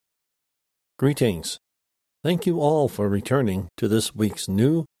Greetings. Thank you all for returning to this week's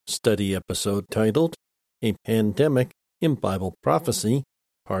new study episode titled A Pandemic in Bible Prophecy,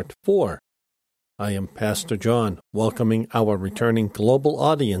 Part 4. I am Pastor John, welcoming our returning global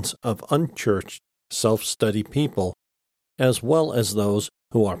audience of unchurched, self-study people, as well as those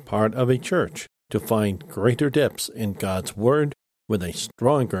who are part of a church, to find greater depths in God's Word with a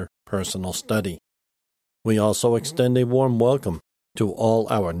stronger personal study. We also extend a warm welcome to all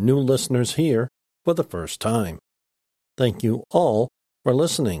our new listeners here for the first time. Thank you all for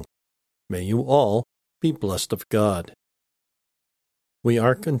listening. May you all be blessed of God. We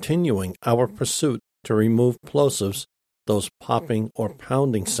are continuing our pursuit to remove plosives, those popping or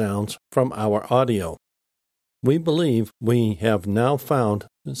pounding sounds, from our audio. We believe we have now found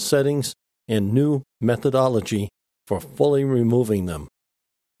settings and new methodology for fully removing them.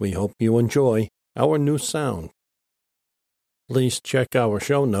 We hope you enjoy our new sound. Please check our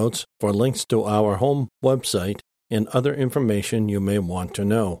show notes for links to our home website and other information you may want to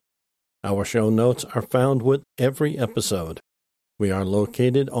know. Our show notes are found with every episode. We are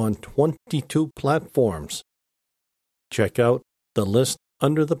located on 22 platforms. Check out the list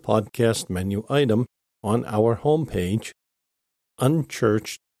under the podcast menu item on our homepage,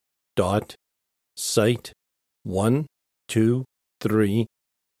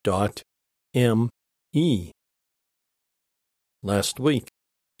 unchurched.site123.me. Last week,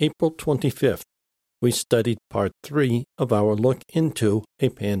 April 25th, we studied Part 3 of our look into a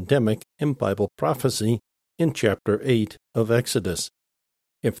pandemic in Bible prophecy in Chapter 8 of Exodus.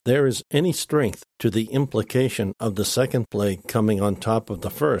 If there is any strength to the implication of the second plague coming on top of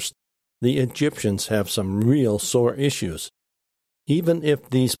the first, the Egyptians have some real sore issues. Even if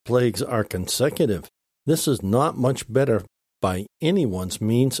these plagues are consecutive, this is not much better by anyone's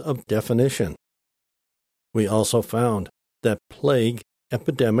means of definition. We also found that plague,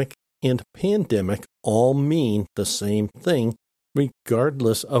 epidemic, and pandemic all mean the same thing,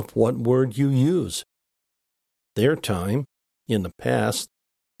 regardless of what word you use. Their time, in the past,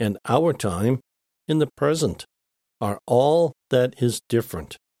 and our time, in the present, are all that is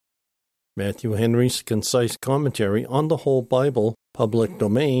different. Matthew Henry's concise commentary on the whole Bible, public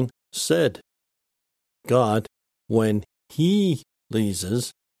domain, said, God, when He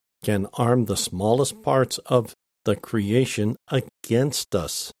pleases, can arm the smallest parts of the creation against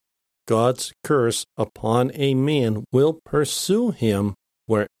us. God's curse upon a man will pursue him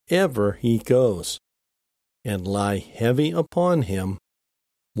wherever he goes, and lie heavy upon him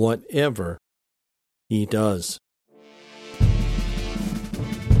whatever he does.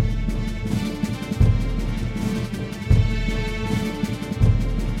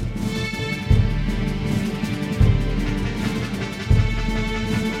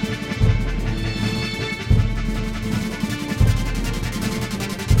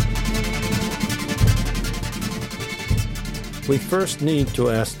 We first need to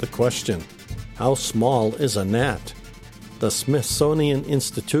ask the question, how small is a gnat? The Smithsonian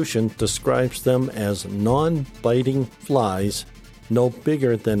Institution describes them as non-biting flies no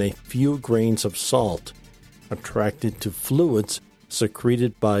bigger than a few grains of salt, attracted to fluids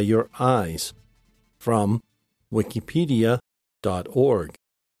secreted by your eyes. From Wikipedia.org.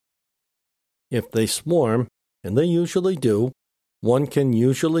 If they swarm, and they usually do, one can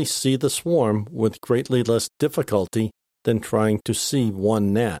usually see the swarm with greatly less difficulty than trying to see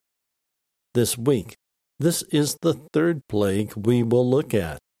one gnat. This week, this is the third plague we will look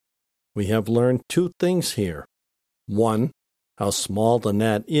at. We have learned two things here. One, how small the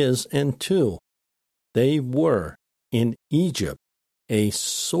gnat is, and two, they were, in Egypt, a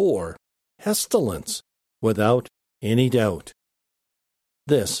sore pestilence, without any doubt.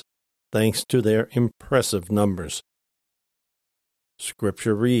 This, thanks to their impressive numbers.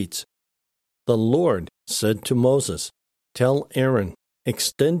 Scripture reads, The Lord said to Moses, Tell Aaron,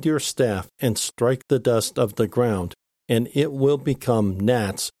 extend your staff and strike the dust of the ground, and it will become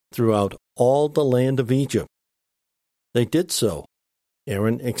gnats throughout all the land of Egypt. They did so.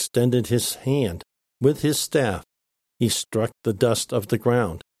 Aaron extended his hand. With his staff, he struck the dust of the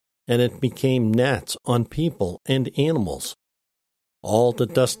ground, and it became gnats on people and animals. All the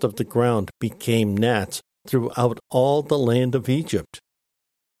dust of the ground became gnats throughout all the land of Egypt.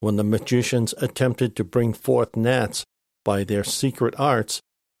 When the magicians attempted to bring forth gnats by their secret arts,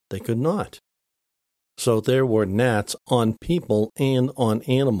 they could not. So there were gnats on people and on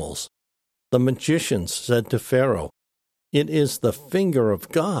animals. The magicians said to Pharaoh, It is the finger of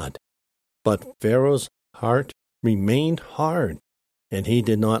God. But Pharaoh's heart remained hard, and he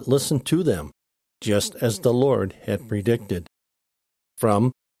did not listen to them, just as the Lord had predicted.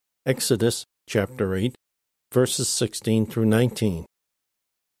 From Exodus chapter 8, verses 16 through 19.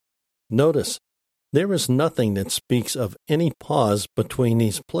 Notice, there is nothing that speaks of any pause between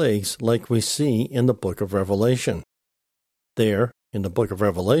these plagues like we see in the book of Revelation. There, in the book of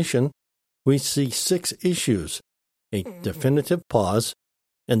Revelation, we see 6 issues, a definitive pause,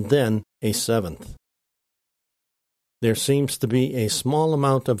 and then a 7th. There seems to be a small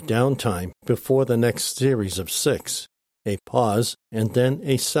amount of downtime before the next series of 6, a pause, and then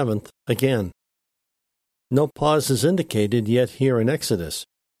a 7th again. No pause is indicated yet here in Exodus.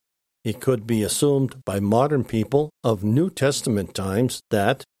 It could be assumed by modern people of New Testament times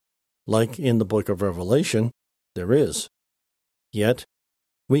that, like in the book of Revelation, there is. Yet,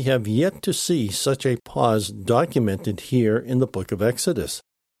 we have yet to see such a pause documented here in the book of Exodus.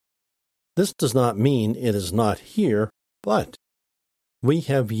 This does not mean it is not here, but we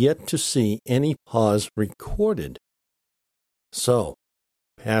have yet to see any pause recorded. So,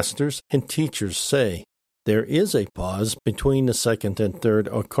 pastors and teachers say there is a pause between the second and third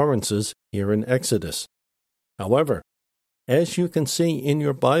occurrences here in Exodus. However, as you can see in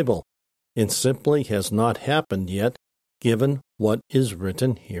your Bible, it simply has not happened yet, given what is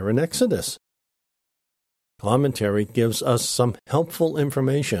written here in Exodus. Commentary gives us some helpful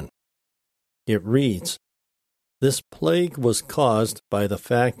information. It reads, "This plague was caused by the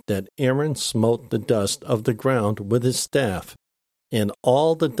fact that Aaron smote the dust of the ground with his staff, and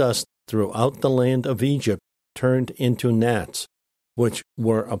all the dust throughout the land of Egypt turned into gnats, which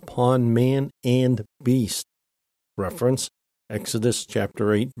were upon man and beast." Reference, Exodus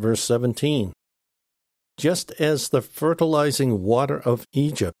chapter 8, verse 17. Just as the fertilizing water of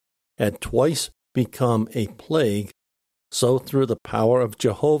Egypt had twice become a plague, so through the power of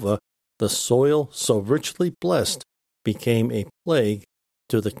Jehovah, the soil so richly blessed became a plague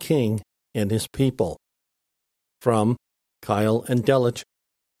to the king and his people. From Kyle and Delitzsch,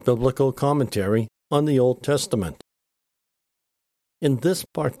 Biblical Commentary on the Old Testament. In this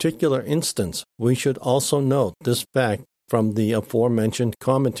particular instance, we should also note this fact from the aforementioned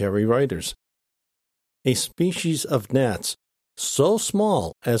commentary writers. A species of gnats, so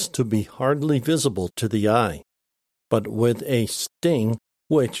small as to be hardly visible to the eye, but with a sting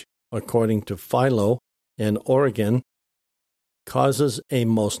which, according to Philo and Origen, causes a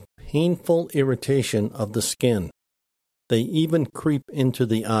most painful irritation of the skin. They even creep into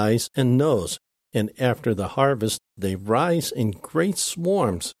the eyes and nose, and after the harvest they rise in great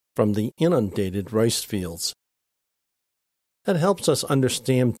swarms from the inundated rice fields. That helps us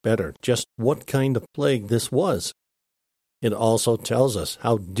understand better just what kind of plague this was. It also tells us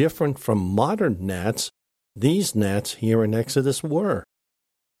how different from modern gnats these gnats here in Exodus were.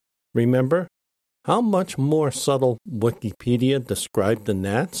 Remember how much more subtle Wikipedia described the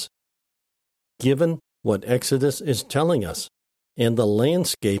gnats? Given what Exodus is telling us, and the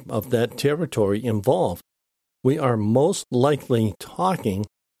landscape of that territory involved, we are most likely talking,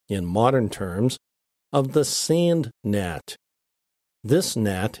 in modern terms, of the sand gnat. This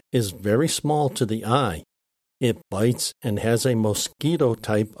gnat is very small to the eye. It bites and has a mosquito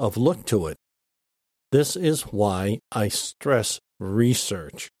type of look to it. This is why I stress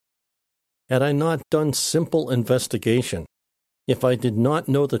research. Had I not done simple investigation, if I did not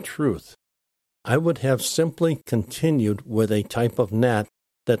know the truth, I would have simply continued with a type of gnat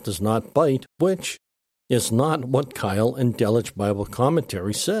that does not bite, which is not what Kyle and Delitzsch Bible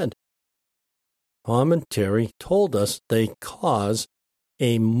Commentary said. Commentary told us they cause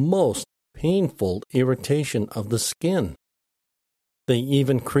a most painful irritation of the skin. They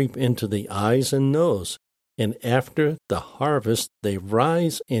even creep into the eyes and nose, and after the harvest they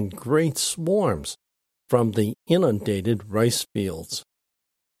rise in great swarms from the inundated rice fields.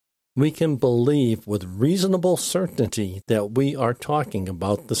 We can believe with reasonable certainty that we are talking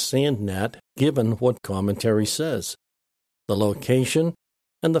about the sand gnat given what commentary says, the location,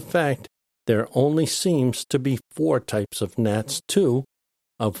 and the fact there only seems to be 4 types of gnats, 2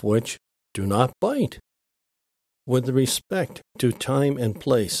 of which do not bite. With respect to time and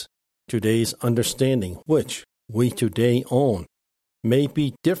place, today's understanding, which we today own, may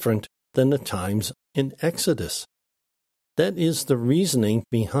be different than the times in Exodus. That is the reasoning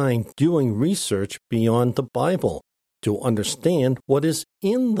behind doing research beyond the Bible to understand what is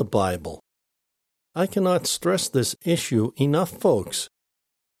in the Bible. I cannot stress this issue enough, folks.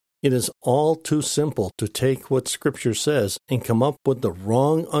 It is all too simple to take what Scripture says and come up with the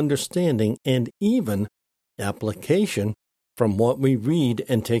wrong understanding and even application from what we read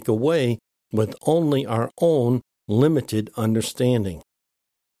and take away with only our own limited understanding.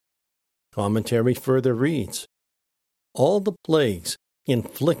 Commentary further reads, "All the plagues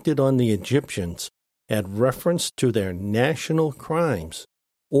inflicted on the Egyptians had reference to their national crimes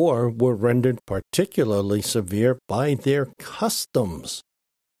or were rendered particularly severe by their customs.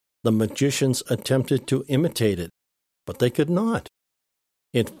 the magicians attempted to imitate it, but they could not.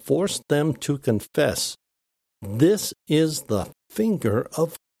 It forced them to confess, "This is the finger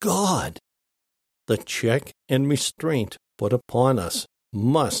of God." The check and restraint put upon us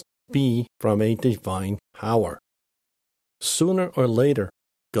must be from a divine power. Sooner or later,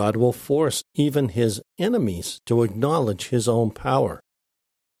 God will force even his enemies to acknowledge his own power.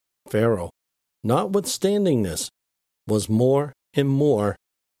 Pharaoh, notwithstanding this, was more and more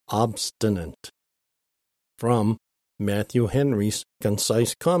obstinate. From Matthew Henry's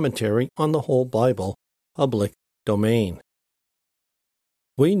Concise Commentary on the Whole Bible, Public Domain.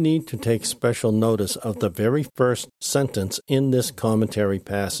 We need to take special notice of the very first sentence in this commentary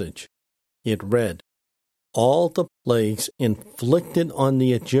passage. It read, "All the plagues inflicted on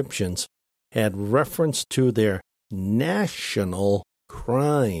the Egyptians had reference to their national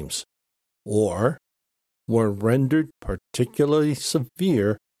crimes, or were rendered particularly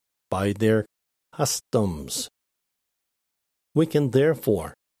severe by their customs." We can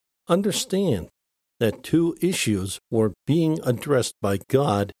therefore understand that two issues were being addressed by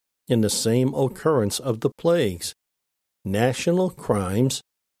God in the same occurrence of the plagues: national crimes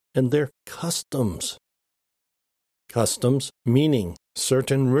and their customs. Customs meaning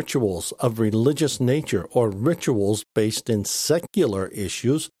certain rituals of religious nature or rituals based in secular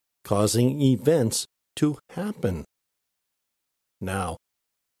issues causing events to happen. Now,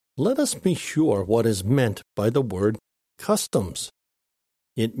 let us be sure what is meant by the word customs.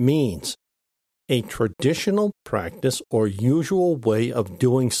 It means a traditional practice or usual way of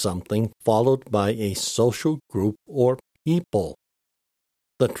doing something followed by a social group or people.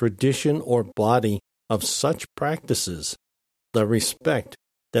 The tradition or body of such practices, the respect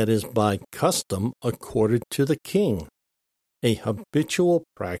that is by custom accorded to the king, a habitual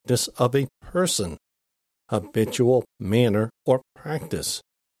practice of a person, habitual manner or practice.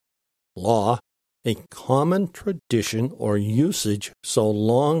 Law, a common tradition or usage so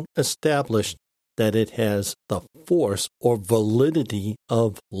long established that it has the force or validity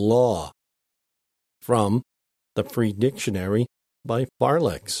of law. From the Free Dictionary by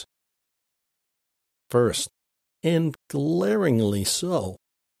Farlex. First, and glaringly so,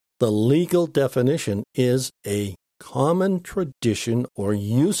 the legal definition is a common tradition or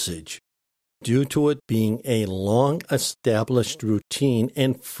usage, due to it being a long-established routine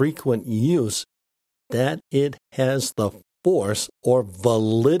and frequent use, that it has the force or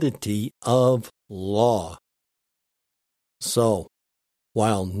validity of law. So,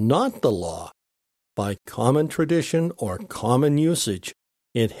 while not the law, by common tradition or common usage,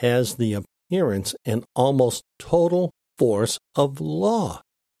 it has the appearance and almost total force of law.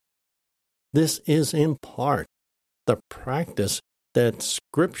 This is in part the practice that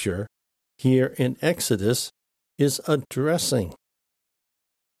Scripture, here in Exodus, is addressing.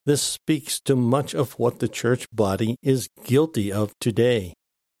 This speaks to much of what the church body is guilty of today.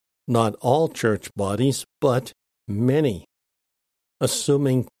 Not all church bodies, but many.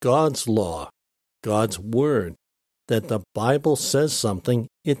 Assuming God's law, God's word, that the Bible says something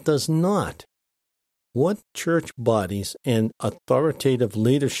it does not. What church bodies and authoritative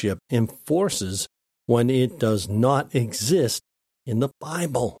leadership enforces when it does not exist in the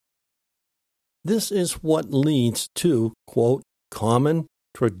Bible? This is what leads to, quote, common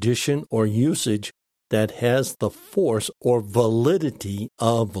tradition or usage that has the force or validity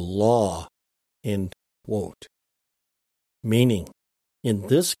of law, end quote. Meaning, in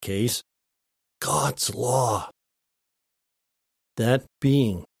this case, God's law. That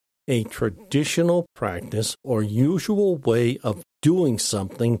being a traditional practice or usual way of doing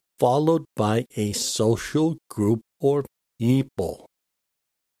something followed by a social group or people.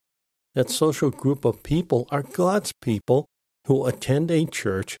 That social group of people are God's people who attend a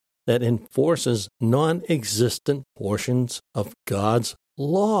church that enforces non-existent portions of God's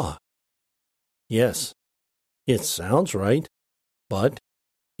law. Yes, it sounds right, but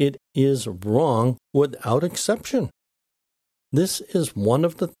it is wrong without exception. This is one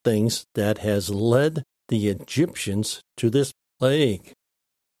of the things that has led the Egyptians to this plague.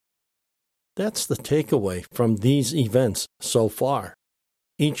 That's the takeaway from these events so far.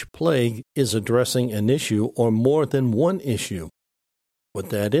 Each plague is addressing an issue or more than one issue. With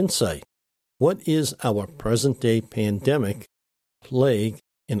that insight, what is our present-day pandemic, plague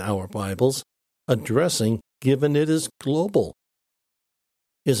in our Bibles, addressing given it is global?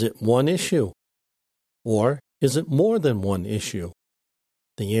 Is it one issue? Or is it more than one issue?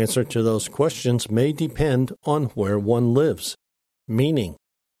 The answer to those questions may depend on where one lives, meaning,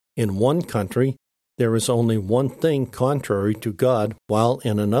 in one country, there is only one thing contrary to God, while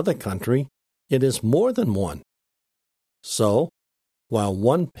in another country, it is more than one. So, while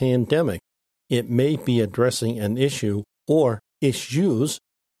one pandemic, it may be addressing an issue or issues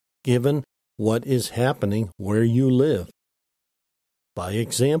given what is happening where you live. By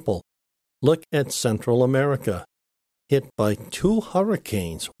example, look at Central America, hit by 2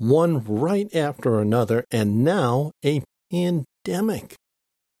 hurricanes, one right after another, and now a pandemic.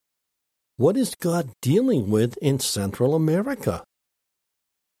 What is God dealing with in Central America?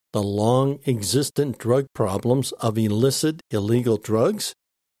 The long-existent drug problems of illicit, illegal drugs?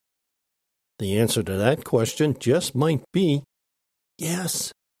 The answer to that question just might be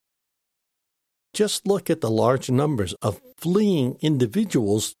yes. Just look at the large numbers of fleeing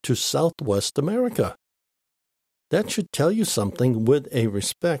individuals to Southwest America. That should tell you something with a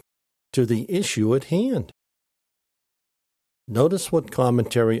respect to the issue at hand. Notice what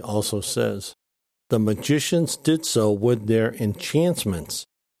commentary also says. The magicians did so with their enchantments,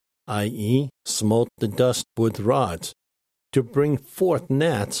 i.e., smote the dust with rods, to bring forth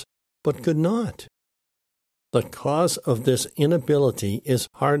gnats, but could not. The cause of this inability is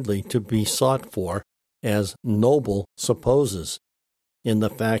hardly to be sought for, as Noble supposes, in the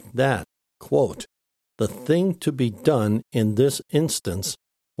fact that, quote, the thing to be done in this instance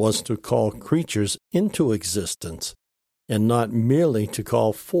was to call creatures into existence, and not merely to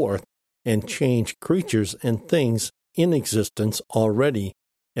call forth and change creatures and things in existence already,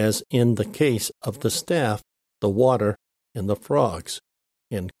 as in the case of the staff, the water, and the frogs.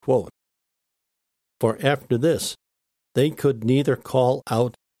 End quote. For after this, they could neither call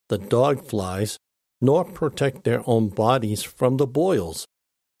out the dog flies nor protect their own bodies from the boils,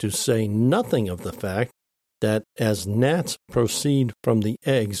 to say nothing of the fact that as gnats proceed from the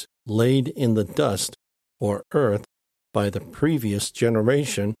eggs laid in the dust or earth by the previous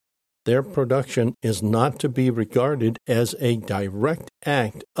generation, their production is not to be regarded as a direct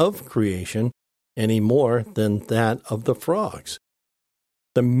act of creation any more than that of the frogs.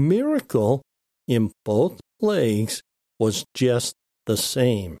 The miracle in both plagues was just the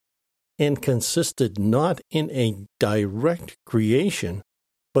same, and consisted not in a direct creation,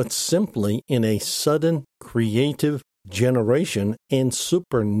 but simply in a sudden creative generation and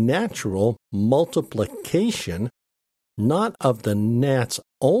supernatural multiplication, not of the gnats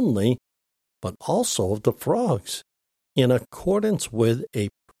only, but also of the frogs, in accordance with a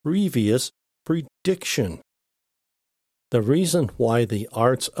previous prediction. The reason why the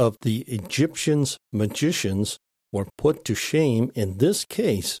arts of the Egyptians' magicians were put to shame in this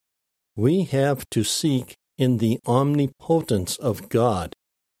case, we have to seek in the omnipotence of God,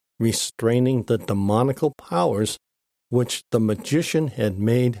 restraining the demonical powers which the magician had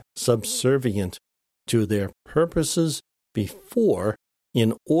made subservient to their purposes before,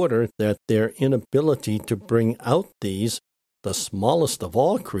 in order that their inability to bring out these, the smallest of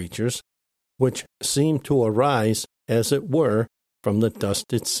all creatures, which seem to arise, as it were, from the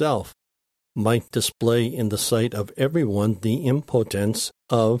dust itself, might display in the sight of everyone the impotence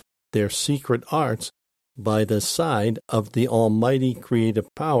of their secret arts by the side of the almighty creative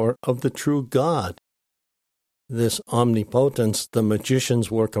power of the true God. This omnipotence the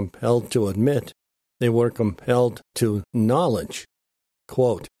magicians were compelled to admit. They were compelled to acknowledge.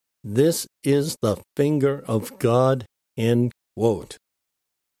 Quote, this is the finger of God, end quote.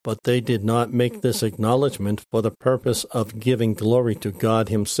 But they did not make this acknowledgement for the purpose of giving glory to God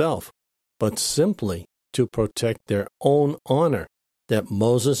himself, but simply to protect their own honor, that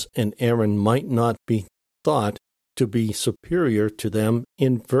Moses and Aaron might not be thought to be superior to them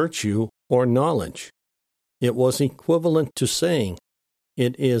in virtue or knowledge. It was equivalent to saying,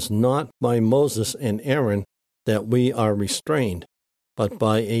 it is not by Moses and Aaron that we are restrained, but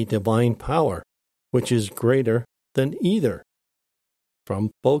by a divine power, which is greater than either.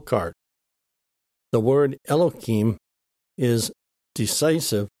 From Bocart. The word Elohim is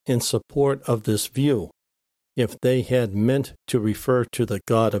decisive in support of this view. If they had meant to refer to the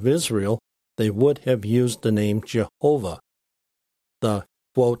God of Israel, they would have used the name Jehovah. The,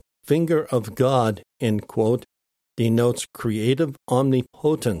 quote, finger of God, end quote, denotes creative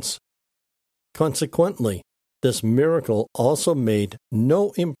omnipotence. Consequently, this miracle also made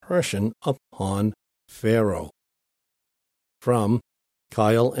no impression upon Pharaoh. From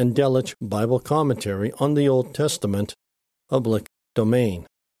Kyle and Delitzsch Bible Commentary on the Old Testament, public domain.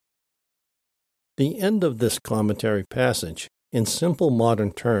 The end of this commentary passage, in simple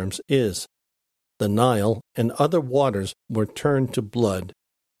modern terms, is, the Nile and other waters were turned to blood,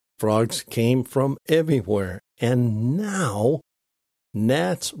 frogs came from everywhere, and now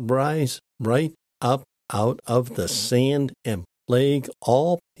gnats rise right up out of the sand and plague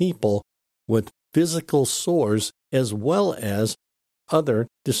all people with physical sores as well as other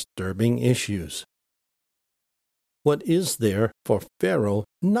disturbing issues. What is there for Pharaoh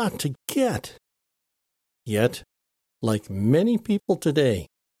not to get? Yet, like many people today,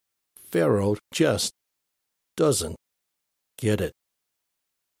 Pharaoh just doesn't get it.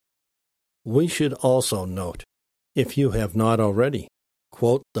 We should also note, if you have not already,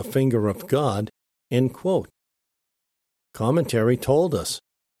 quote the finger of God, end quote. Commentary told us,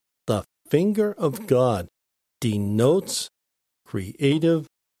 the finger of God denotes creative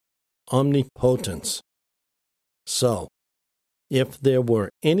omnipotence. So, if there were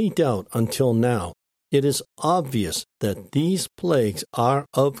any doubt until now, it is obvious that these plagues are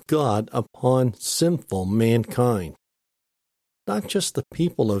of God upon sinful mankind. Not just the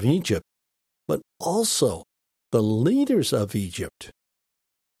people of Egypt, but also the leaders of Egypt.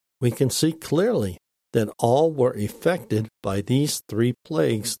 We can see clearly that all were affected by these 3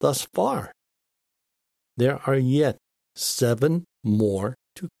 plagues thus far. There are yet 7 more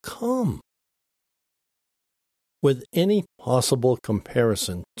to come. With any possible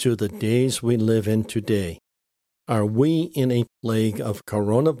comparison to the days we live in today, are we in a plague of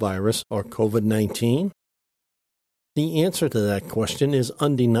coronavirus or COVID-19? The answer to that question is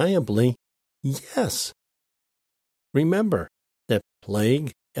undeniably yes. Remember that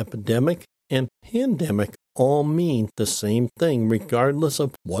plague, epidemic, and pandemic all mean the same thing regardless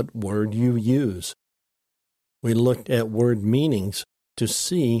of what word you use. We looked at word meanings to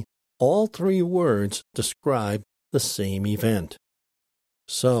see all 3 words describe the same event.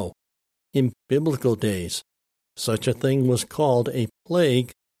 So, in biblical days, such a thing was called a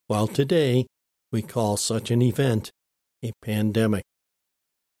plague, while today we call such an event a pandemic.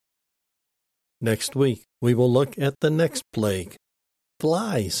 Next week, we will look at the next plague,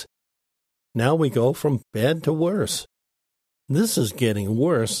 flies. Now we go from bad to worse. This is getting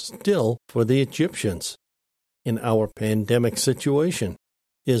worse still for the Egyptians. In our pandemic situation,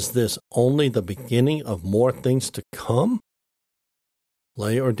 is this only the beginning of more things to come?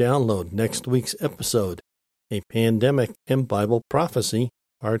 Play or download next week's episode, A Pandemic and Bible Prophecy,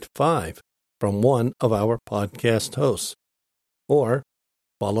 Part 5, from one of our podcast hosts. Or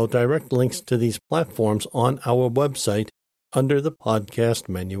follow direct links to these platforms on our website under the podcast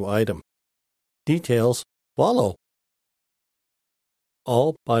menu item. Details follow.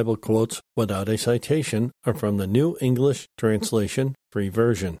 All Bible quotes without a citation are from the New English Translation Free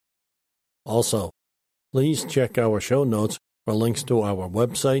Version. Also, please check our show notes for links to our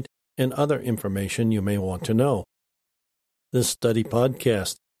website and other information you may want to know. This study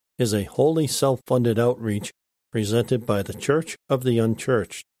podcast is a wholly self-funded outreach presented by the Church of the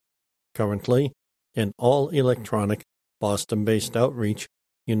Unchurched, currently an all-electronic Boston-based outreach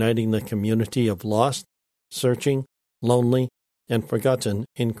uniting the community of lost, searching, lonely, and forgotten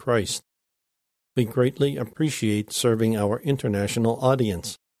in Christ. We greatly appreciate serving our international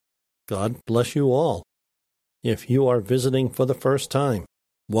audience. God bless you all. If you are visiting for the first time,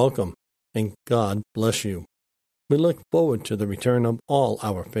 welcome, and God bless you. We look forward to the return of all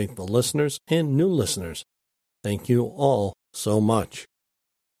our faithful listeners and new listeners. Thank you all so much.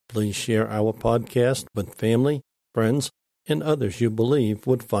 Please share our podcast with family, friends, and others you believe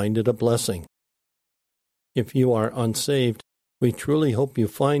would find it a blessing. If you are unsaved, we truly hope you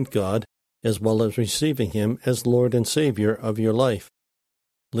find God, as well as receiving Him as Lord and Savior of your life.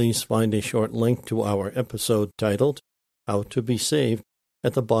 Please find a short link to our episode titled, How to Be Saved,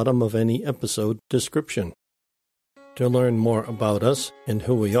 at the bottom of any episode description. To learn more about us and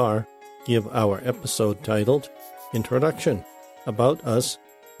who we are, give our episode titled, Introduction, About Us,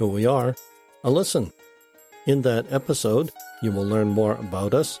 Who We Are, a listen. In that episode, you will learn more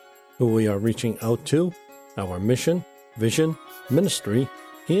about us, who we are reaching out to, our mission, vision, ministry,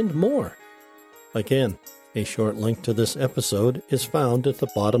 and more. Again, a short link to this episode is found at the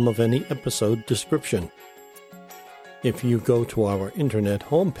bottom of any episode description. If you go to our internet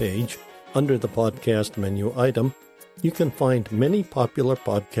homepage, under the podcast menu item, you can find many popular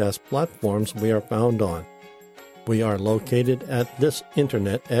podcast platforms we are found on. We are located at this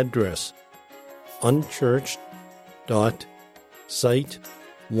internet address,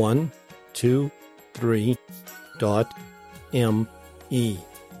 unchurched.site123.me.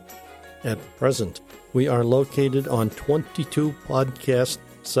 At present, we are located on 22 podcast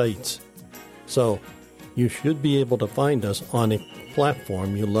sites, so you should be able to find us on a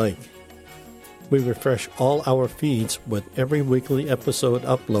platform you like. We refresh all our feeds with every weekly episode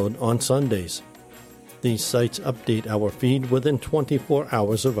upload on Sundays. These sites update our feed within 24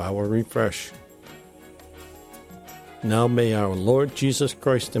 hours of our refresh. Now may our Lord Jesus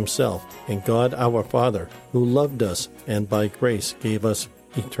Christ Himself and God our Father, who loved us and by grace gave us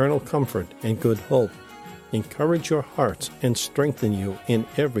eternal comfort and good hope, encourage your hearts and strengthen you in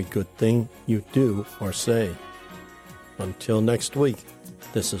every good thing you do or say. Until next week,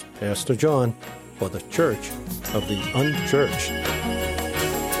 this is Pastor John for the Church of the Unchurched.